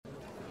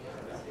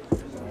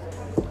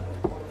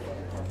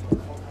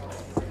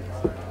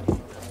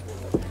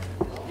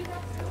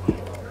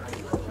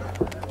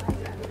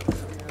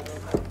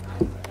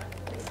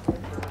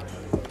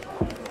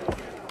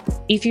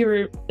if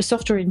you're a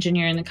software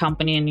engineer in a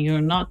company and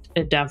you're not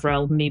a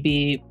DevRel,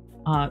 maybe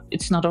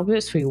it's not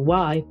obvious for you.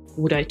 Why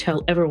would I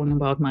tell everyone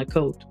about my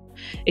code?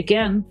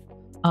 Again,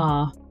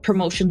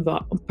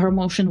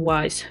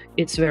 promotion-wise,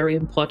 it's very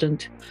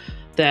important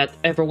that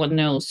everyone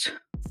knows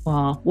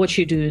what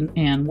you're doing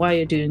and why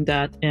you're doing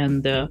that.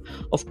 And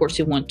of course,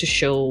 you want to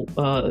show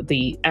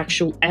the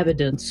actual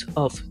evidence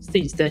of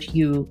things that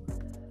you've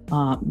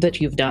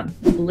done.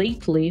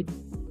 Lately,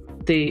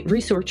 the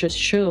researchers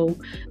show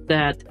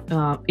that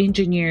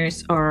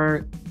engineers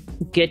are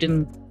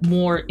getting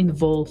more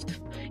involved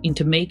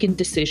into making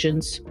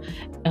decisions.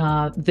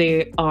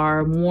 They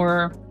are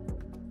more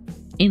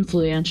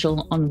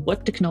influential on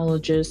what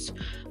technologies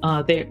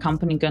their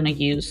company gonna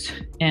use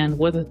and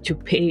whether to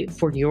pay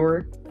for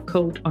your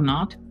code or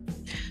not.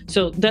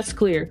 So that's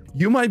clear.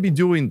 You might be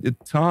doing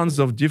tons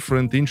of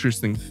different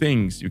interesting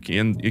things. You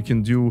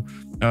can do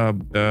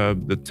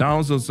the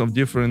thousands of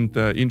different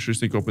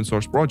interesting open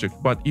source projects.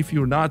 But if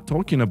you're not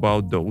talking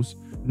about those,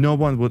 no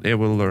one would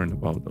ever learn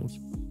about those.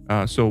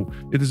 So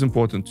it is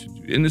important to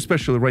do, and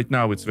especially right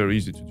now, it's very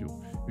easy to do.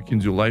 You can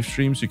do live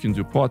streams, you can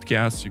do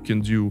podcasts, you can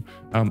do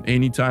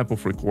any type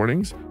of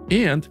recordings,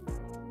 and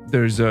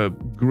there's a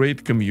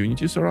great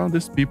communities around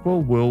this.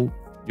 People will,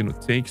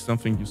 take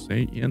something you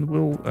say and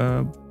will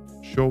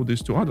show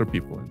this to other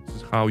people. And this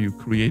is how you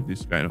create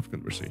this kind of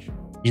conversation.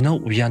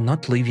 We are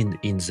not living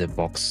in the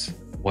box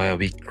where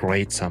we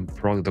create some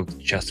product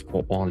just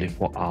only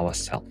for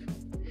ourselves.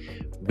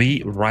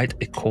 We write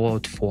a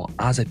code for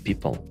other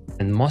people,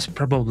 and most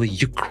probably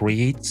you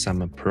create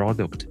some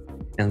product,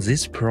 and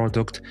this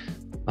product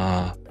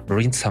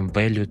brings some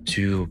value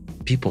to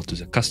people, to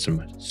the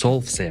customer,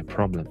 solve their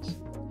problems.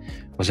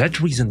 For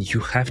that reason, you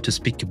have to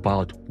speak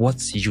about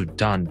what you've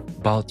done,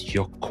 about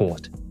your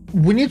code.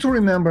 We need to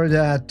remember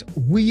that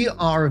we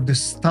are the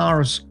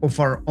stars of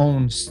our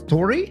own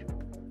story,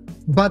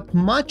 but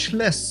much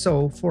less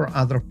so for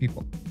other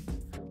people.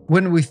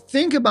 When we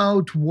think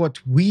about what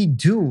we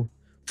do,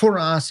 for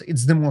us,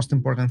 it's the most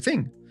important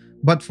thing.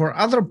 But for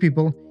other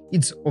people,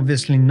 it's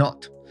obviously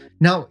not.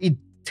 Now, it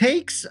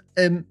takes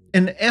an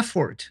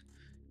effort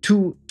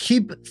to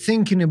keep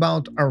thinking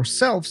about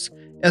ourselves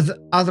as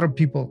other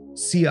people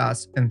see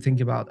us and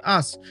think about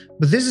us.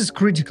 But this is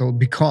critical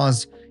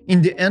because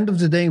in the end of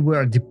the day, we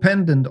are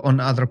dependent on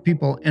other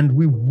people and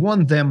we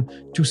want them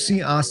to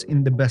see us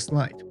in the best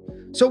light.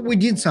 So we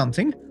did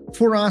something.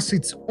 For us,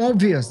 it's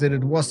obvious that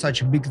it was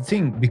such a big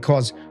thing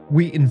because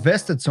we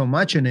invested so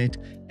much in it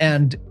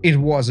and it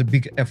was a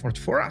big effort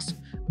for us.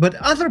 But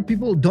other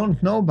people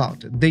don't know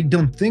about it. They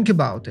don't think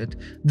about it.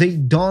 They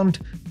don't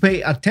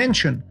pay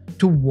attention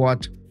to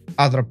what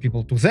other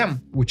people to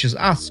them, which is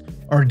us,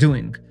 are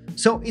doing.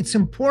 So it's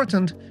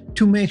important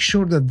to make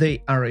sure that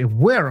they are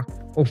aware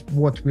of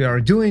what we are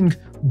doing,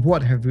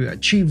 what have we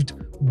achieved,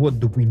 what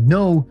do we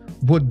know,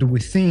 what do we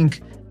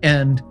think,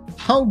 and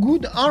how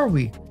good are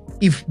we?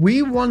 If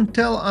we won't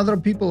tell other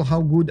people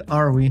how good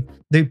are we,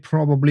 they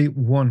probably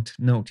won't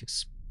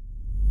notice.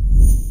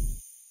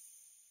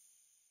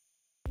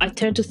 I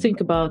tend to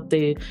think about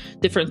the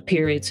different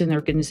periods in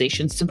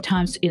organizations.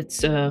 Sometimes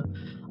it's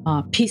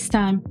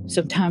peacetime,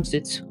 sometimes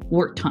it's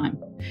work time.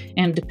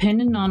 And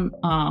depending on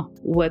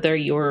whether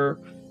you're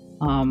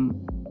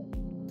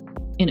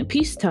in a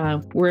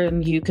peacetime,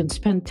 wherein you can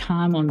spend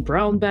time on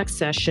brown bag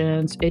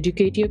sessions,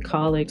 educate your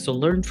colleagues or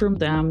learn from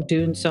them,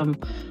 doing some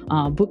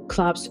book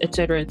clubs,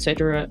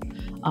 etc.,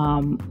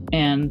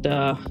 and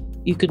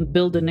you can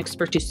build an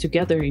expertise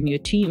together in your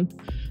team,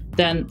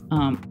 then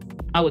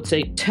I would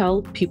say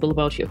tell people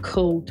about your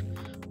code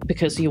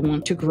because you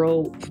want to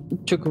grow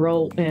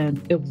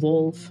and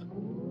evolve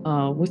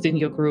within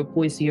your group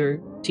with your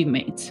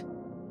teammates.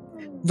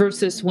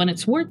 Versus when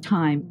it's work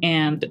time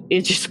and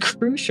it's just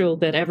crucial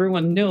that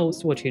everyone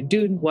knows what you're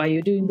doing, why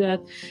you're doing that.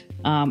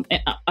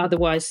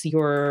 Otherwise,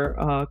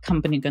 your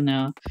company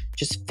gonna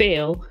just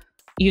fail.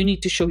 You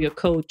need to show your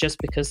code just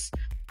because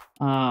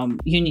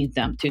you need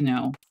them to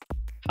know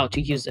how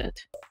to use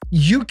it.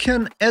 You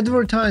can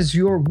advertise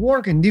your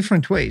work in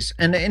different ways,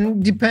 and it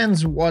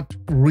depends what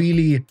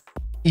really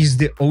is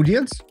the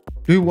audience.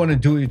 Do you want to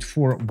do it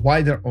for a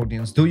wider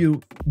audience? Do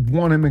you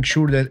want to make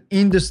sure that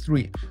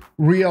industry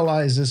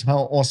realizes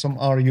how awesome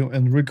are you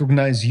and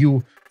recognize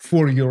you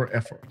for your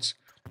efforts?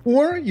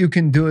 Or you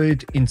can do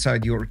it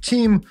inside your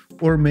team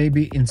or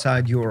maybe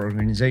inside your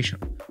organization.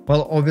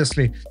 Well,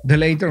 obviously, the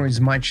latter is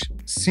much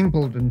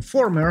simpler than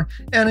former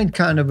and it's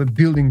kind of a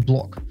building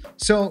block.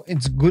 So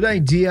it's a good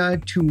idea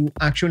to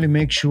actually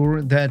make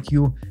sure that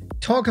you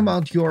talk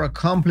about your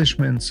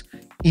accomplishments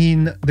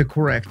in the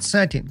correct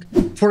setting.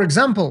 For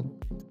example,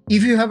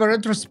 if you have a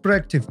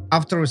retrospective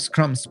after a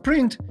Scrum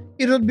sprint,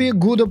 it would be a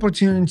good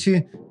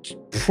opportunity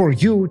for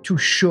you to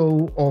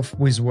show off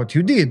with what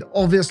you did.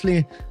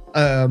 Obviously,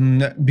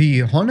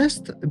 be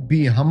honest,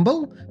 be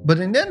humble, but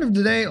in the end of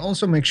the day,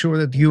 also make sure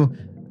that you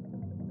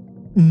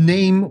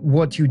name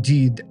what you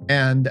did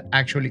and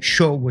actually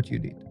show what you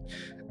did.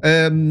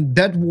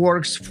 That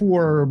works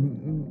for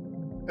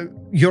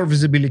your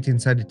visibility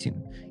inside the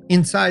team.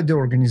 Inside the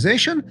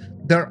organization,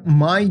 there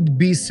might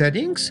be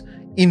settings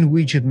in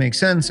which it makes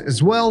sense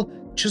as well,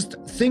 just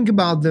think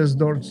about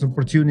those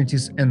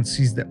opportunities and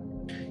seize them.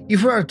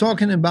 If we are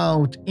talking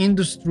about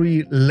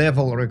industry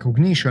level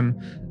recognition,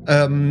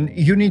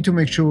 you need to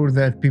make sure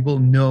that people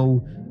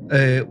know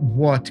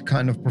what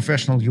kind of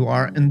professional you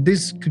are, and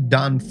this could be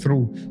done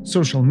through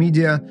social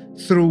media,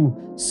 through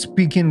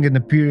speaking and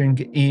appearing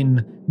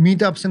in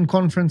meetups and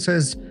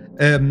conferences,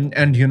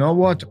 and you know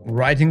what,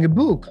 writing a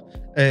book,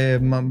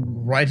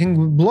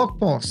 writing blog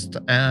posts,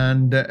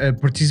 and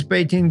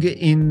participating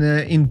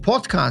in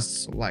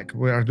podcasts like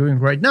we are doing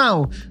right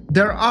now.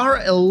 There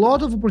are a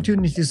lot of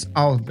opportunities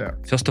out there.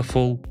 First of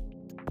all,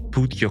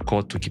 put your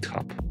code to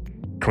GitHub.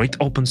 Create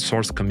open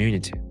source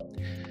community.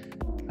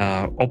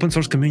 Open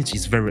source community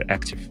is very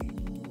active.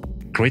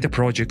 Create a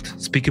project,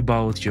 speak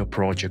about your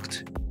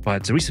project,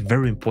 but there is a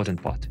very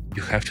important part.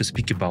 You have to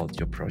speak about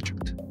your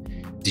project.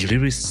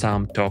 Deliver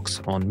some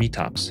talks on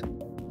meetups.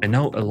 I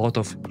know a lot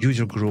of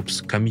user groups,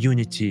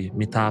 community,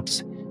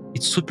 meetups.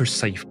 It's super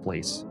safe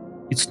place.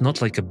 It's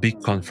not like a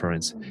big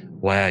conference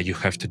where you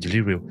have to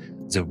deliver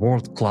the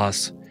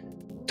world-class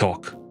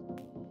talk.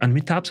 On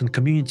meetups and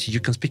community,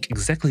 you can speak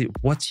exactly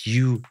what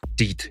you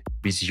did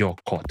with your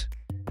code.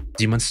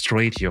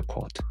 Demonstrate your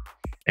code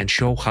and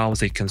show how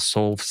they can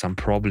solve some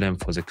problem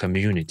for the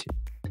community.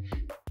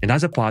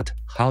 Another part,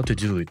 how to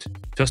do it.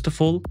 First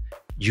of all,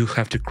 you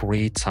have to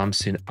create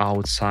something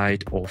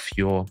outside of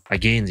your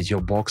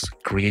box,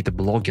 create a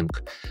blogging,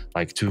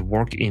 like to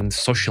work in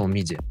social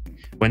media.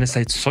 When I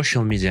say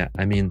social media,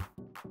 I mean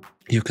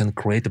you can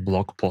create a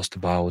blog post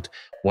about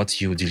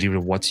what you deliver,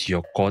 what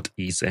your code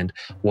is, and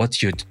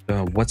what you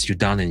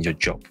done in your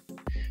job.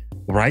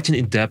 Writing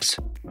in-depth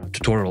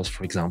tutorials,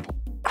 for example.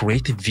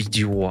 Create a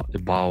video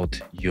about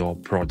your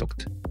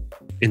product.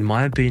 In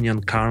my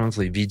opinion,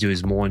 currently video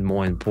is more and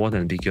more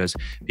important because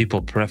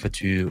people prefer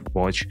to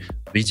watch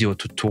video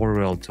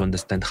tutorial to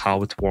understand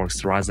how it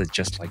works rather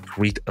just like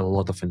read a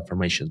lot of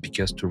information,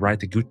 because to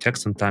write a good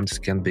text sometimes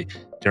can be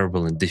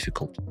terrible and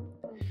difficult.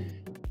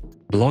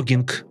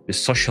 Blogging with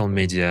social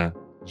media,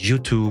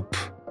 YouTube,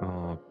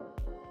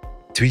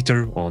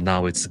 Twitter, or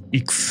now it's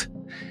X,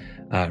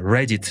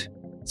 Reddit,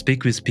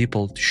 speak with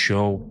people to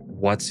show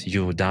what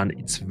you've done.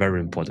 It's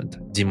very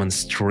important.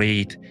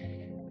 Demonstrate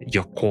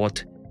your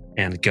code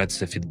and get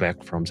the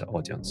feedback from the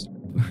audience.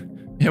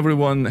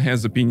 Everyone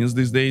has opinions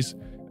these days.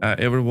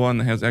 Everyone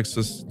has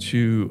access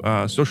to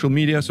social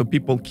media, so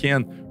people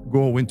can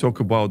go and talk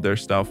about their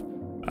stuff.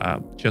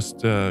 Just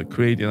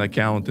create an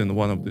account in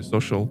one of the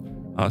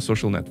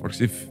social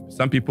networks. If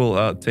some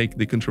people take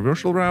the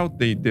controversial route,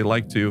 they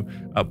like to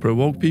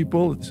provoke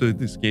people. So in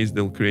this case,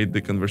 they'll create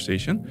the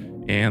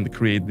conversation and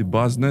create the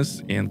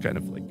buzzness and kind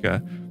of like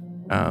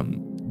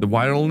the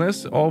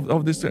viralness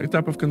of this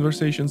type of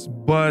conversations.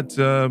 But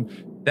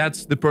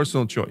that's the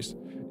personal choice.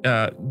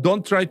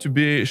 Don't try to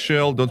be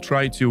shell. Don't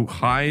try to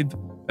hide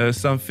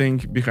something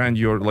behind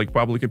your like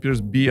public appearance.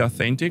 Be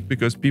authentic,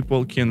 because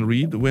people can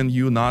read when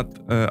you're not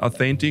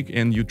authentic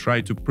and you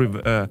try to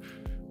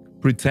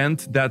pretend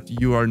that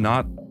you are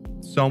not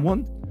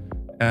someone.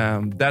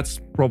 That's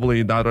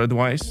probably that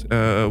advice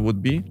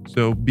would be.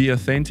 So be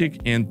authentic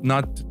and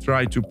not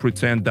try to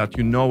pretend that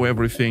you know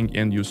everything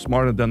and you're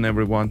smarter than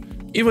everyone.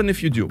 Even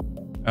if you do,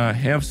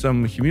 have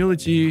some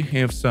humility,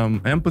 have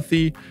some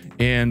empathy,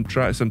 and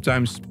try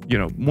sometimes,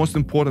 most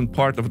important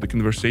part of the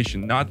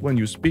conversation, not when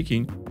you're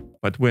speaking,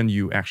 but when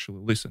you actually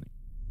listening.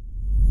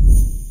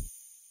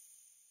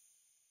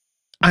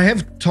 I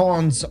have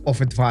tons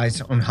of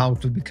advice on how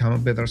to become a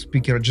better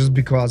speaker, just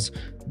because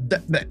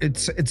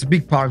it's a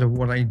big part of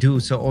what I do.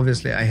 So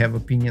obviously I have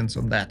opinions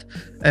on that.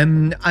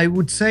 I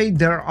would say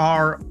there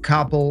are a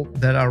couple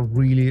that are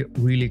really,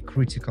 really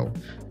critical.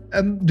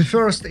 The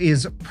first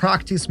is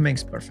practice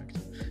makes perfect.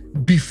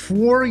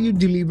 Before you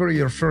deliver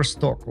your first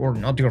talk, or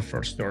not your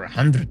first, or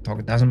 100 talk,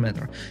 it doesn't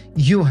matter,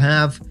 you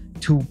have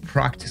to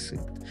practice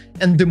it.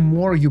 And the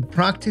more you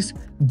practice,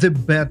 the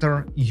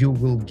better you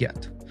will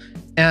get.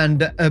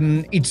 And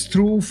it's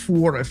true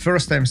for a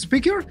first-time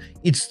speaker,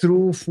 it's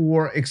true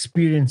for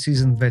experienced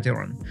seasoned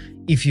veteran.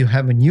 If you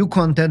have a new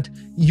content,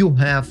 you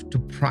have to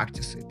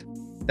practice it.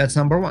 That's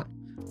number one.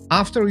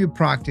 After you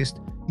practiced,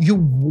 you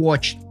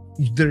watched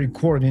the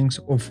recordings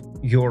of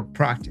your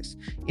practice.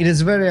 It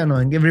is very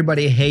annoying.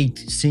 Everybody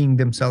hates seeing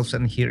themselves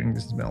and hearing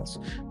the smells.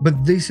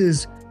 But this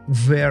is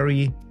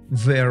very,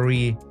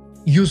 very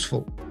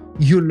useful.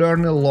 You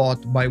learn a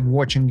lot by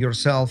watching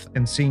yourself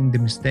and seeing the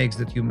mistakes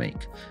that you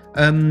make.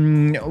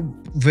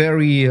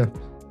 Very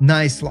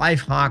nice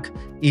life hack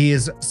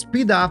is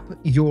speed up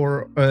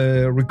your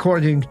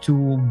recording to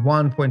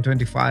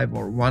 1.25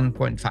 or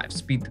 1.5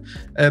 speed.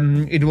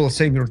 It will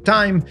save your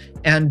time,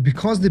 and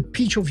because the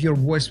pitch of your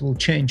voice will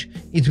change,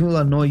 it will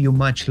annoy you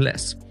much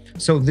less.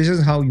 So this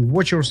is how you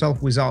watch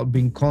yourself without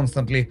being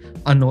constantly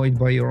annoyed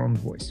by your own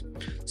voice.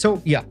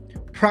 So yeah,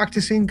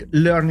 practicing,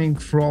 learning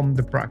from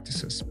the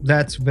practices.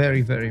 That's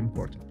very, very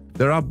important.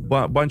 There are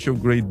a bunch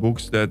of great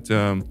books that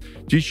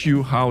teach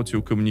you how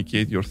to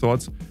communicate your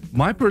thoughts.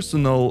 My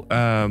personal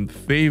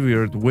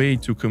favorite way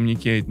to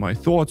communicate my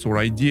thoughts or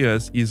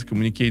ideas is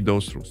communicate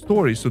those through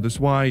stories. So that's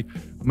why I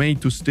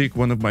made to stick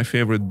one of my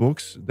favorite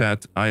books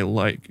that I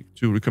like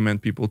to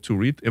recommend people to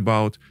read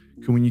about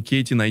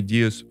communicating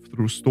ideas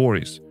through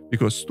stories,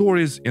 because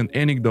stories and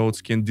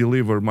anecdotes can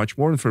deliver much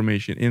more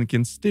information and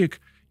can stick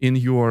in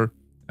your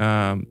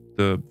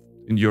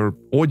in your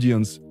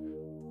audience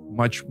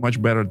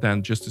much better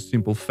than just a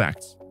simple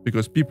facts,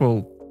 because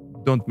people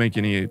don't make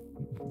any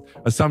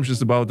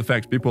assumptions about the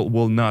facts. People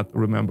will not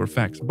remember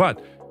facts,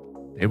 but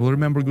they will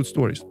remember good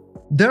stories.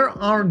 There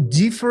are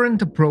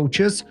different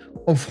approaches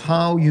of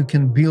how you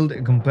can build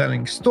a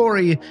compelling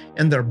story,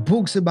 and there are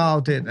books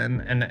about it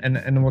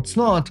and what's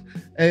not.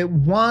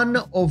 One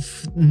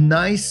of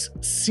nice,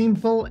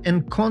 simple,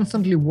 and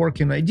constantly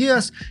working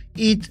ideas,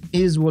 it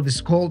is what is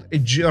called a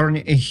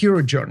journey, a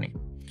hero journey.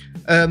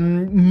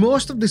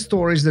 Most of the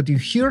stories that you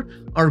hear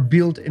are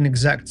built in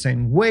exact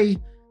same way.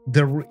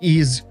 There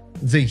is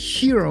the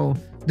hero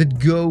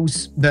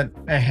that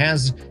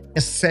has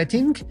a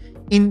setting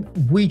in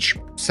which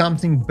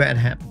something bad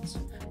happens,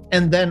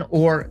 and then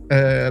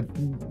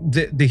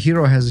the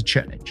hero has a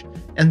challenge,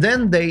 and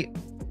then they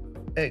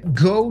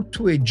go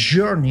to a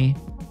journey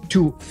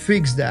to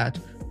fix that,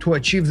 to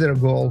achieve their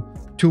goal,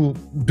 to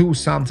do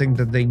something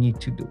that they need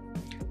to do,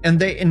 and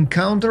they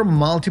encounter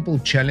multiple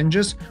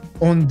challenges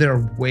on their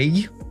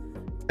way,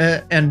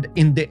 and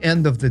in the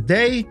end of the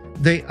day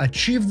they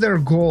achieve their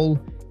goal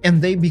and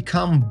they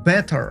become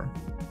better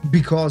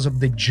because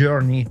of the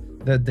journey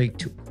that they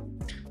took.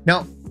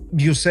 Now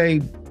you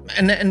say,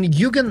 and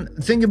you can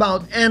think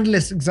about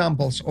endless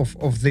examples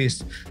of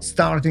this,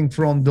 starting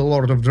from the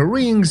Lord of the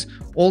Rings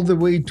all the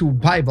way to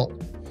Bible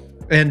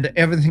and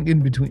everything in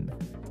between.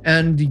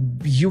 And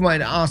you might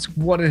ask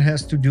what it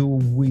has to do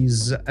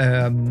with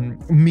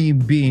me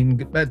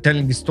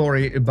telling a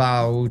story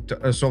about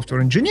software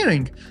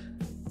engineering.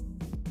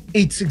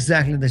 It's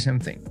exactly the same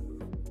thing.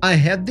 I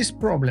had this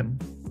problem,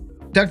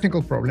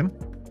 technical problem,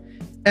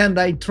 and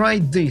I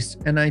tried this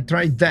and I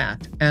tried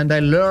that, and I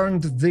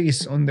learned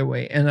this on the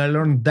way, and I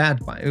learned that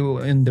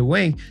in the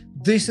way.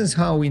 This is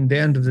how, in the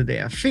end of the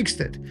day, I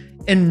fixed it.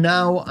 And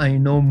now I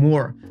know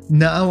more.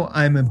 Now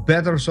I'm a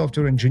better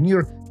software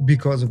engineer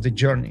because of the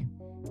journey.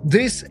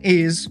 This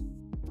is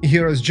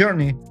hero's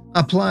journey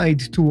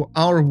applied to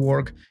our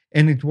work,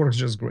 and it works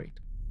just great.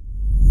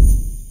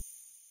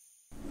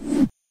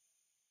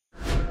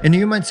 And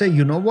you might say,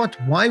 you know what?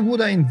 Why would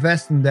I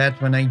invest in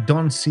that when I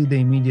don't see the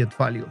immediate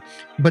value?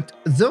 But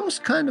those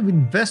kind of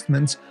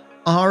investments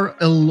are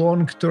a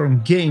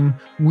long-term game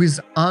with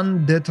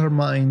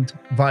undetermined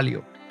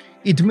value.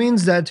 It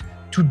means that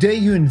today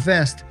you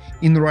invest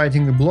in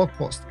writing a blog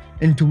post,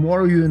 and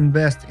tomorrow you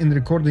invest in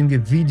recording a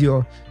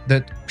video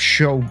that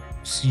shows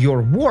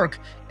your work,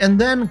 and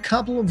then a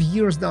couple of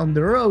years down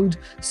the road,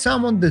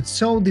 someone that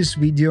saw this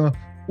video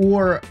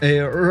or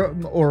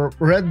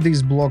read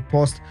this blog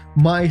post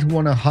might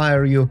want to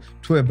hire you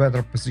to a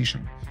better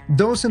position.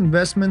 Those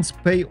investments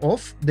pay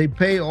off. They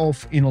pay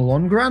off in the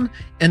long run,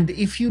 and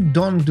if you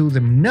don't do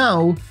them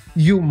now,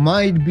 you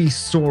might be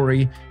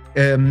sorry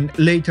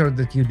later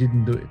that you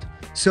didn't do it.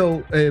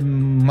 So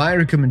my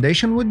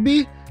recommendation would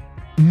be,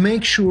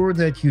 make sure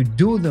that you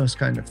do those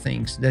kind of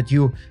things, that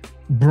you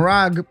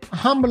brag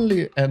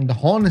humbly and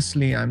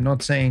honestly. I'm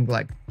not saying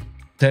like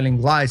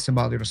telling lies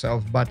about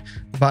yourself, but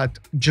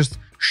just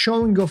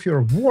showing off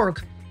your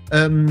work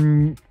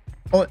in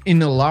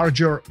a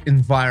larger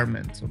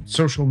environment, on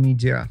social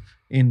media,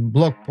 in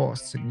blog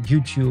posts, in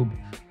YouTube,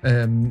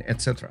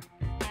 etc.